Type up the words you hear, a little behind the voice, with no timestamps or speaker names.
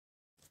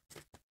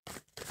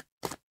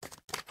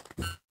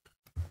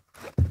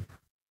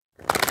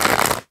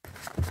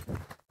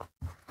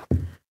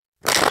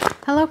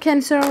Hello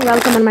Cancer,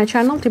 welcome on my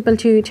channel, Triple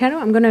Tarot.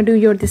 I'm gonna do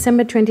your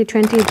December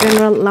 2020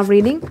 general love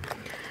reading.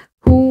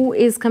 Who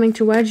is coming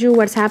towards you?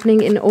 What's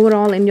happening in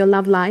overall in your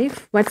love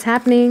life? What's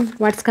happening?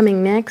 What's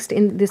coming next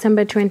in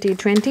December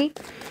 2020?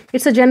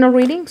 It's a general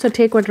reading, so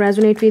take what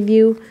resonates with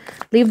you.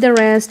 Leave the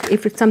rest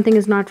if something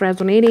is not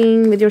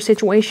resonating with your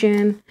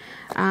situation.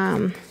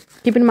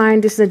 Keep in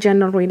mind this is a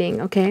general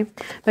reading, okay?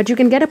 But you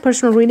can get a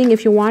personal reading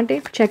if you want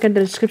it. Check out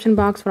the description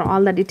box for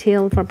all the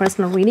detail for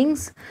personal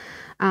readings.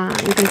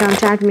 You can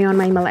contact me on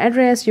my email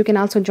address. You can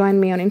also join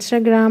me on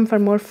Instagram for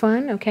more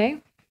fun,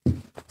 okay?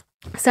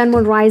 Sun,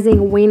 Moon,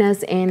 Rising,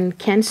 Venus in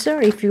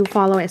Cancer if you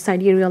follow a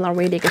sidereal or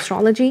Vedic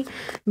astrology.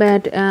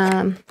 But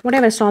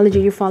whatever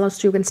astrology you follow,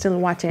 so you can still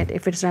watch it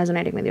if it's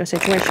resonating with your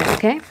situation,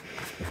 okay?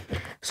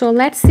 So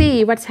let's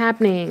see what's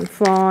happening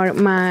for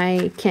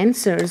my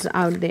Cancers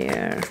out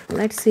there.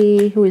 Let's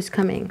see who is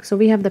coming. So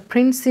we have the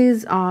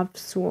Princess of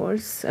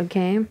Swords,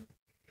 okay?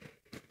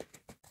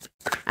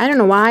 I don't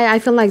know why. I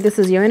feel like this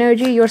is your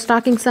energy. You're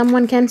stalking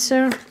someone,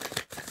 Cancer.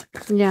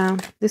 Yeah,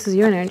 this is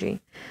your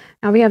energy.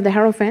 Now we have the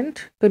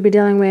Hierophant. Could be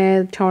dealing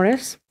with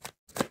Taurus.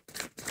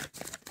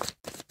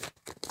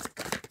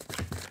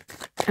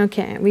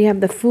 Okay, we have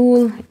the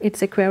Fool.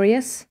 It's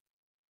Aquarius.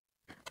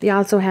 We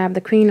also have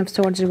the Queen of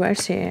Swords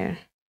reverse here.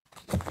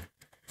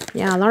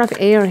 Yeah, a lot of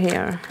air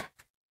here.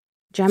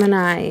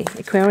 Gemini,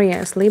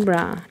 Aquarius,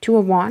 Libra, Two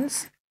of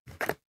Wands.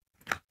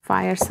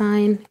 Fire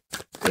sign.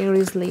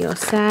 Aries, Leo,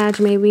 Sag,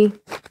 maybe.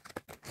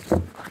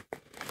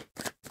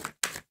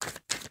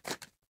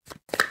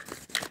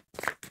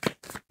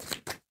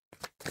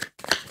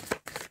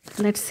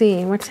 Let's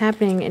see what's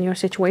happening in your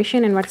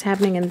situation and what's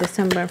happening in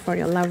December for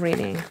your love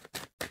reading.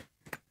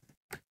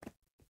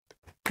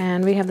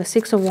 And we have the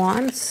Six of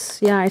Wands.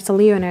 Yeah, it's a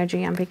Leo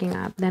energy I'm picking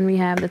up. Then we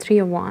have the Three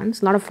of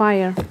Wands. A lot of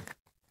fire.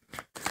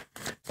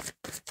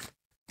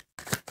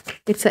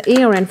 It's a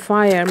air and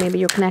fire maybe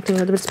you're connecting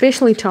with,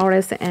 especially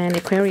Taurus and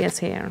Aquarius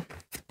here.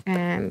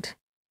 And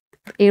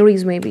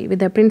Aries maybe with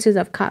the Princess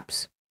of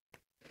Cups.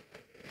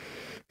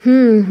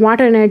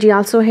 Water energy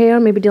also here,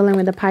 maybe dealing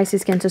with the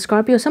Pisces, Cancer,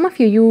 Scorpio. Some of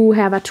you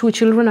have two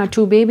children or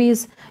two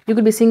babies. You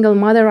could be single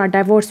mother or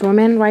divorced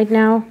woman right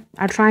now,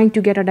 are trying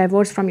to get a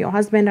divorce from your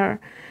husband or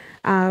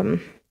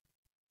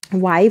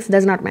wife.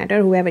 Does not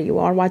matter, whoever you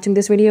are watching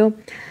this video.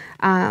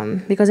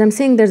 Because I'm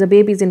seeing there's a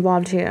babies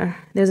involved here.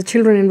 There's a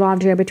children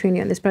involved here between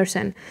you and this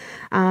person.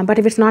 But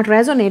if it's not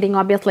resonating,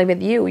 obviously,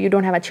 with you, you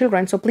don't have a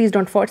children, so please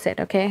don't force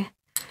it, okay?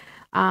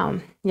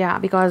 Yeah,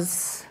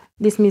 because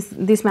this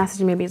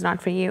message maybe is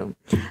not for you.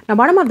 Now,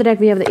 bottom of the deck,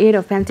 we have the Eight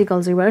of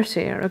Pentacles reverse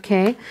here,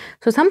 okay?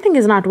 So something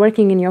is not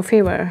working in your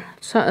favor.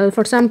 So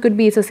for some, could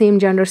be it's the same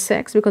gender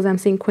sex, because I'm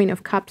seeing Queen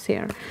of Cups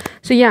here.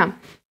 So yeah,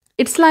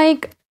 it's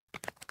like,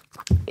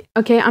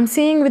 okay, I'm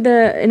seeing with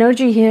the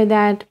energy here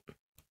that,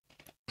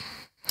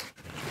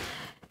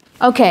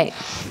 okay,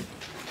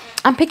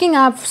 I'm picking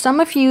up some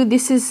of you,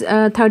 this is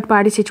a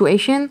third-party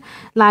situation,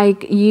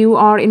 like you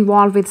are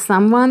involved with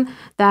someone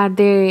that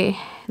they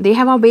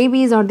have a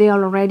babies or they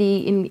are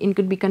already in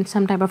could be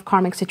some type of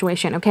karmic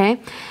situation, okay?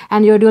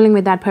 And you're dealing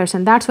with that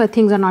person. That's why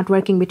things are not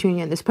working between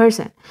you and this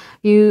person.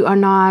 You are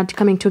not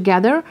coming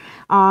together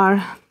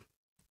or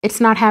it's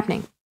not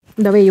happening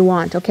the way you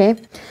want, okay,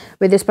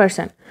 with this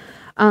person.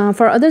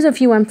 For others of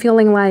you, I'm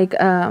feeling like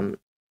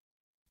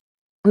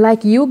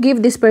you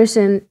give this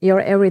person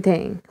your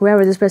everything,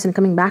 whoever this person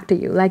coming back to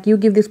you, like you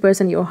give this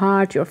person your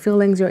heart, your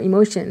feelings, your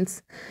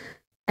emotions,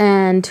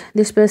 and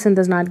this person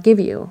does not give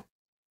you.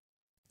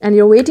 And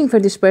you're waiting for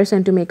this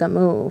person to make a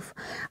move.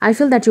 I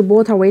feel that you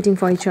both are waiting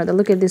for each other.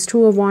 Look at this,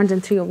 Two of Wands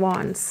and Three of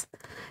Wands.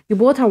 You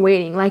both are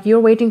waiting, like you're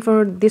waiting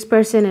for this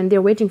person and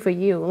they're waiting for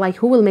you. Like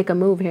who will make a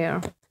move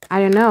here? I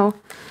don't know.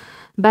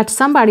 But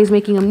somebody's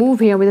making a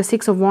move here with a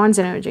Six of Wands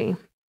energy.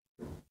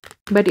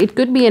 But it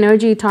could be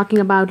energy talking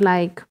about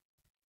like,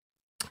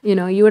 you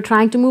know, you are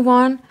trying to move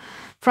on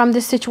from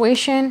this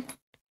situation.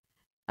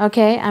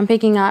 Okay, I'm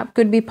picking up.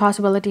 Could be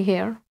possibility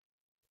here.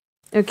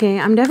 Okay,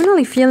 I'm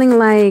definitely feeling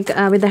like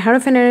with the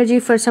Hierophant energy,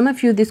 for some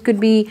of you, this could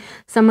be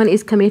someone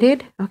is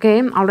committed.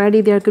 Okay,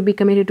 already there could be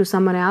committed to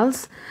someone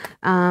else.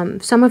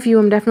 Some of you,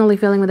 I'm definitely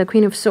feeling with the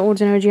Queen of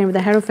Swords energy and with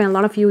the Hierophant, a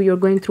lot of you, you're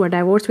going through a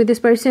divorce with this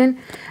person.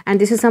 And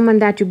this is someone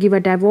that you give a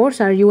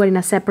divorce or you are in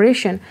a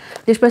separation.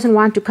 This person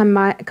wants to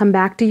come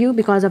back to you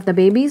because of the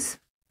babies.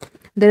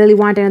 They really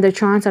want another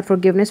chance or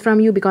forgiveness from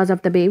you because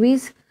of the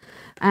babies.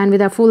 And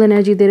with a Fool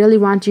energy, they really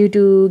want you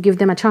to give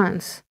them a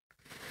chance.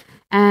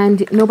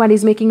 And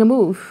nobody's making a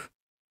move.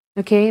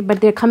 Okay, but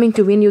they're coming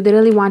to win you. They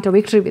really want a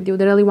victory with you.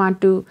 They really want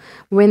to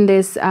win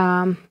this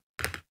another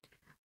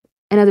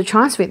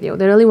chance with you.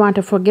 They really want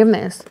a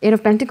forgiveness. Eight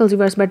of Pentacles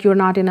reverse, but you're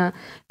not in a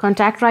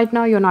contact right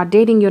now. You're not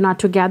dating. You're not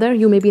together.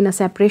 You may be in a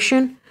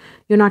separation.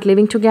 You're not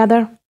living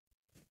together.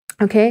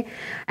 Okay,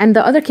 and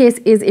the other case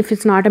is if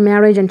it's not a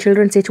marriage and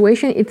children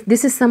situation,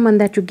 this is someone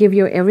that you give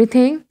your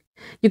everything.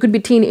 You could be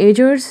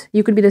teenagers,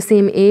 you could be the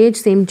same age,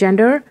 same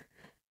gender,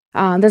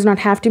 does not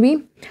have to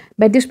be.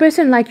 But this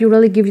person, like you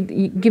really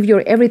give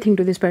your everything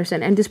to this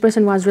person, and this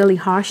person was really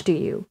harsh to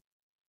you.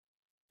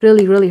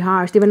 really, really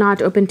harsh. They were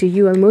not open to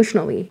you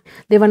emotionally.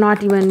 They were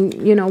not even,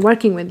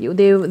 working with you.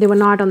 They were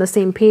not on the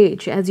same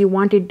page as you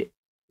wanted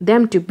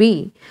them to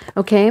be.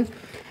 Okay.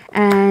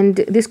 And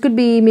this could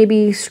be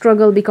maybe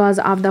struggle because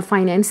of the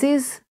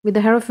finances with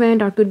the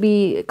Hierophant, or could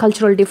be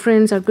cultural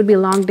difference, or could be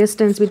long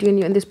distance between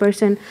you and this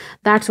person.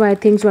 That's why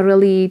things were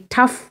really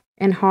tough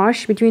and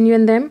harsh between you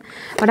and them.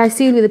 But I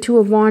see with the Two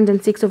of Wands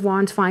and Six of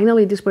Wands,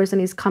 finally this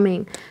person is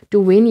coming to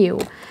win you.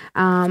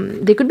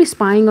 They could be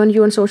spying on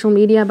you on social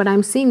media, but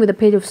I'm seeing with the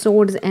Page of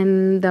Swords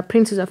and the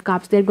Princess of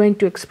Cups, they're going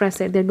to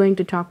express it. They're going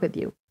to talk with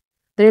you.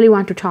 They really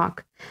want to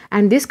talk.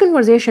 And this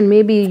conversation,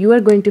 maybe you are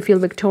going to feel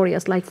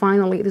victorious, like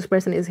finally this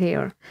person is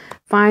here.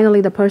 Finally,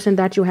 the person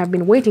that you have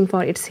been waiting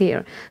for, it's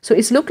here. So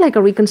it's looked like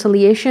a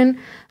reconciliation,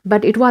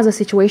 but it was a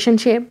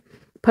situationship.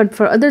 But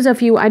for others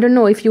of you, I don't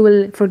know if you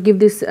will forgive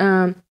this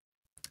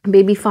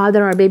baby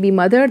father or baby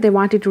mother. They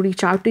wanted to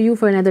reach out to you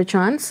for another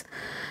chance,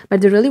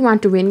 but they really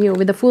want to win you.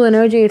 With the Full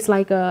energy, it's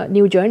like a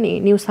new journey,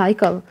 new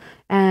cycle,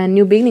 and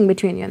new beginning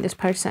between you and this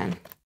person.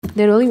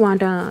 They really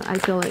want I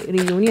feel, a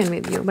reunion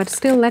with you. But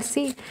still, let's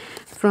see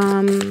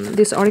from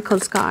this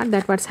Oracle's card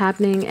that what's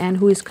happening and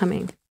who is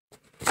coming.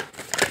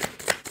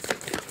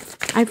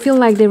 I feel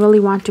like they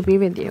really want to be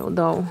with you,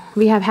 though.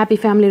 We have Happy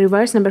Family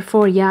reverse, number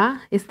 4. Yeah,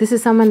 this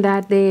is someone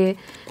that they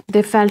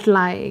felt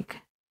like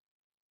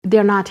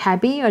they're not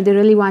happy, or they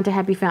really want a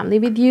happy family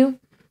with you.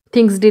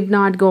 Things did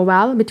not go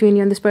well between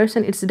you and this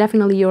person. It's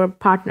definitely your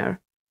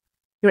partner,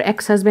 your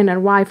ex-husband or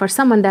wife, or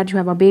someone that you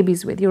have a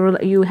babies with,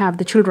 you have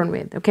the children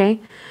with. Okay,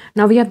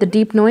 now we have the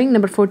Deep Knowing,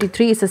 number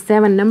 43. It's a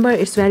 7 number.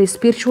 It's very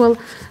spiritual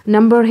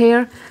number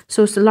here.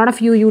 So it's a lot of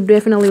you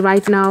definitely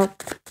right now,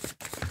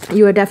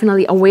 you are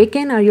definitely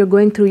awakened, or you're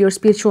going through your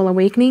spiritual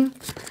awakening.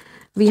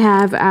 We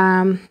have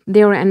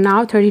there and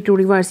now, 32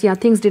 reverse. Yeah,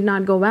 things did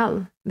not go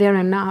well there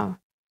and now.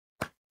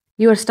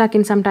 You are stuck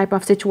in some type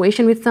of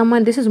situation with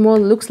someone. This is more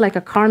looks like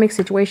a karmic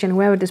situation,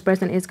 whoever this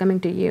person is coming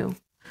to you.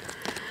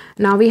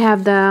 Now we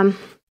have the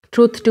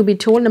Truth to be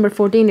told, number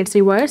 14. It's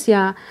reverse.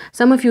 Yeah,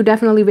 some of you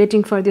definitely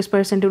waiting for this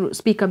person to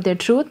speak up their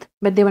truth,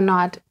 but they were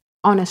not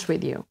honest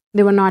with you.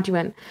 They were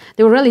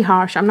really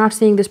harsh. I'm not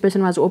saying this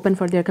person was open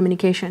for their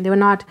communication. They were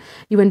not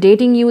even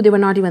dating you. They were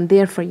not even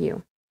there for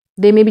you.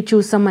 They maybe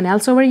choose someone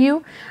else over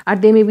you, or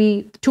they may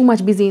be too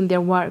much busy in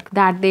their work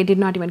that they did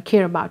not even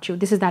care about you.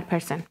 This is that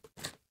person.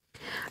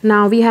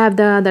 Now we have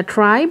the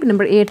Tribe,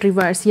 number 8,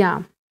 reverse.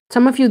 Yeah,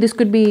 some of you, this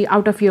could be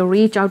out of your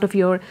reach, out of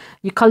your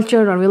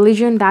culture or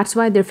religion. That's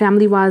why their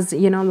family was,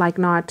 like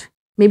not,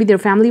 maybe their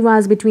family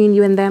was between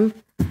you and them.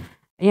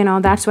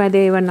 That's why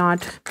they were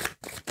not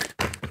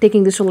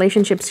taking this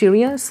relationship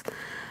serious.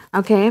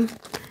 Okay.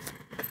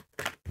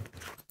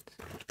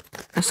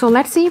 So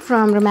let's see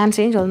from Romance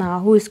Angel now,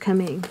 who is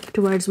coming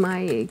towards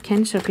my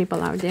Cancer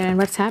people out there and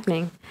what's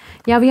happening.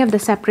 Yeah, we have the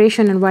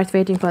separation and worth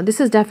waiting for. This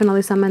is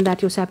definitely someone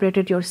that you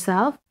separated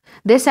yourself.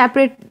 They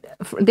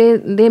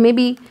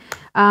maybe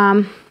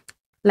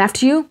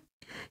left you.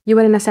 You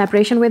were in a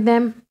separation with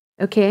them.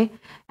 Okay.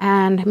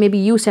 And maybe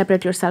you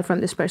separate yourself from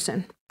this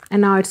person.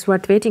 And now it's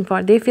worth waiting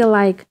for. They feel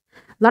like,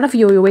 a lot of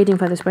you are waiting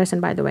for this person,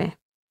 by the way.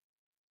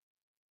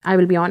 I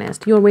will be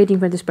honest. You're waiting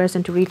for this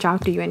person to reach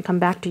out to you and come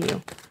back to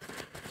you.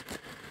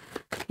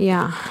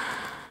 Yeah.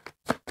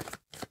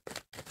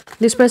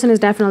 This person is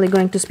definitely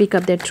going to speak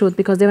up their truth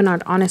because they were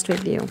not honest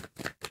with you.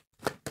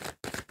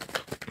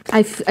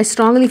 I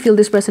strongly feel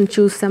this person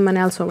choose someone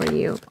else over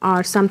you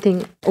or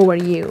something over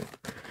you.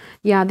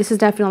 Yeah, this is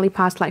definitely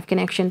past life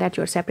connection that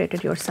you're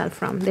separated yourself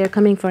from. They're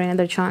coming for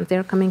another chance.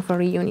 They're coming for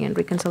reunion,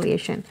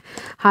 reconciliation,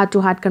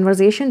 heart-to-heart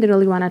conversation. They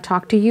really want to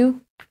talk to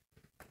you.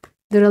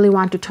 They really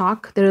want to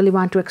talk. They really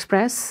want to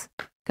express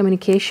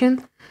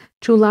communication,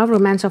 true love,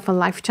 romance of a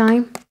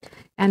lifetime.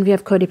 And we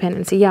have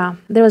codependency. Yeah,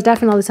 there was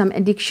definitely some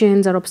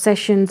addictions or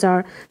obsessions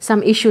or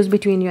some issues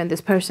between you and this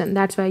person.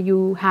 That's why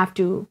you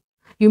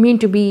mean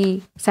to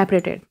be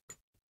separated.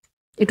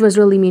 It was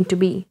really meant to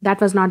be. That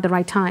was not the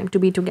right time to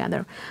be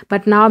together.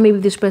 But now maybe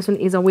this person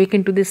is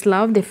awakened to this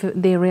love.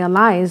 They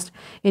realized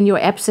in your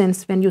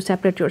absence when you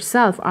separate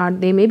yourself, or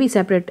they may be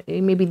separate,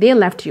 maybe they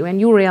left you and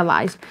you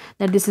realized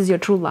that this is your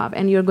true love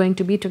and you're going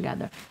to be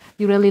together.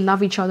 You really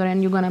love each other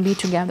and you're going to be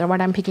together,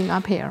 what I'm picking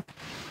up here.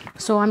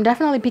 So I'm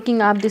definitely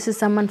picking up this is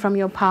someone from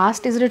your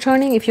past is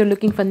returning. If you're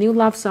looking for new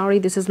love, sorry,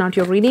 this is not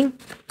your reading.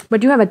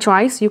 But you have a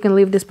choice. You can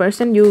leave this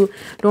person. You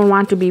don't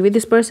want to be with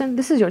this person.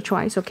 This is your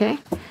choice, okay?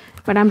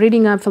 But I'm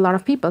reading up for a lot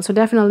of people. So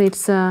definitely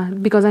it's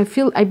because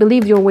I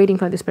believe you're waiting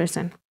for this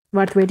person.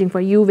 Worth waiting for.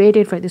 You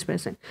waited for this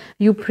person.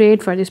 You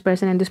prayed for this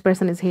person and this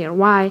person is here.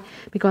 Why?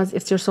 Because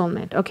it's your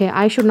soulmate. Okay,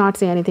 I should not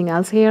say anything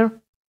else here.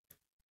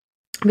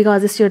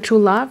 Because it's your true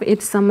love.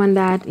 It's someone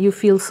that you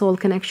feel soul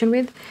connection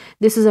with.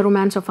 This is a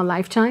romance of a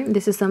lifetime.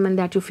 This is someone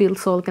that you feel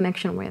soul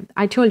connection with.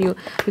 I told you,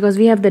 because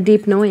we have the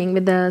deep knowing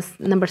with the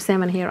number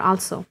 7 here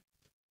also.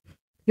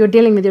 You're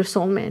dealing with your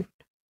soulmate.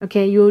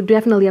 Okay, you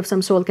definitely have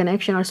some soul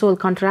connection or soul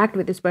contract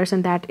with this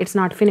person that it's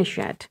not finished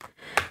yet.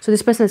 So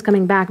this person is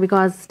coming back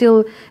because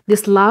still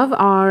this love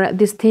or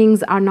these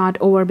things are not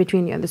over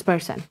between you and this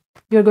person.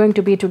 you're going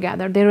to be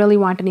together. They really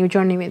want a new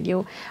journey with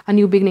you, a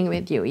new beginning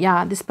with you.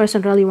 Yeah, this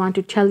person really want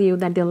to tell you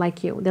that they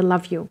like you, they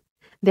love you,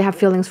 they have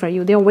feelings for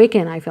you. They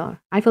awaken, I feel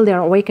they're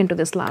awakened to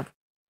this love.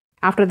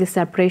 After this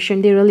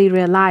separation, they really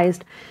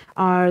realized,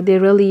 or they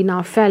really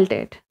now felt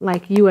it,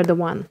 like you are the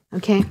one.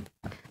 Okay,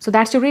 so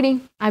that's your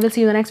reading. I will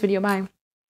see you in the next video. Bye.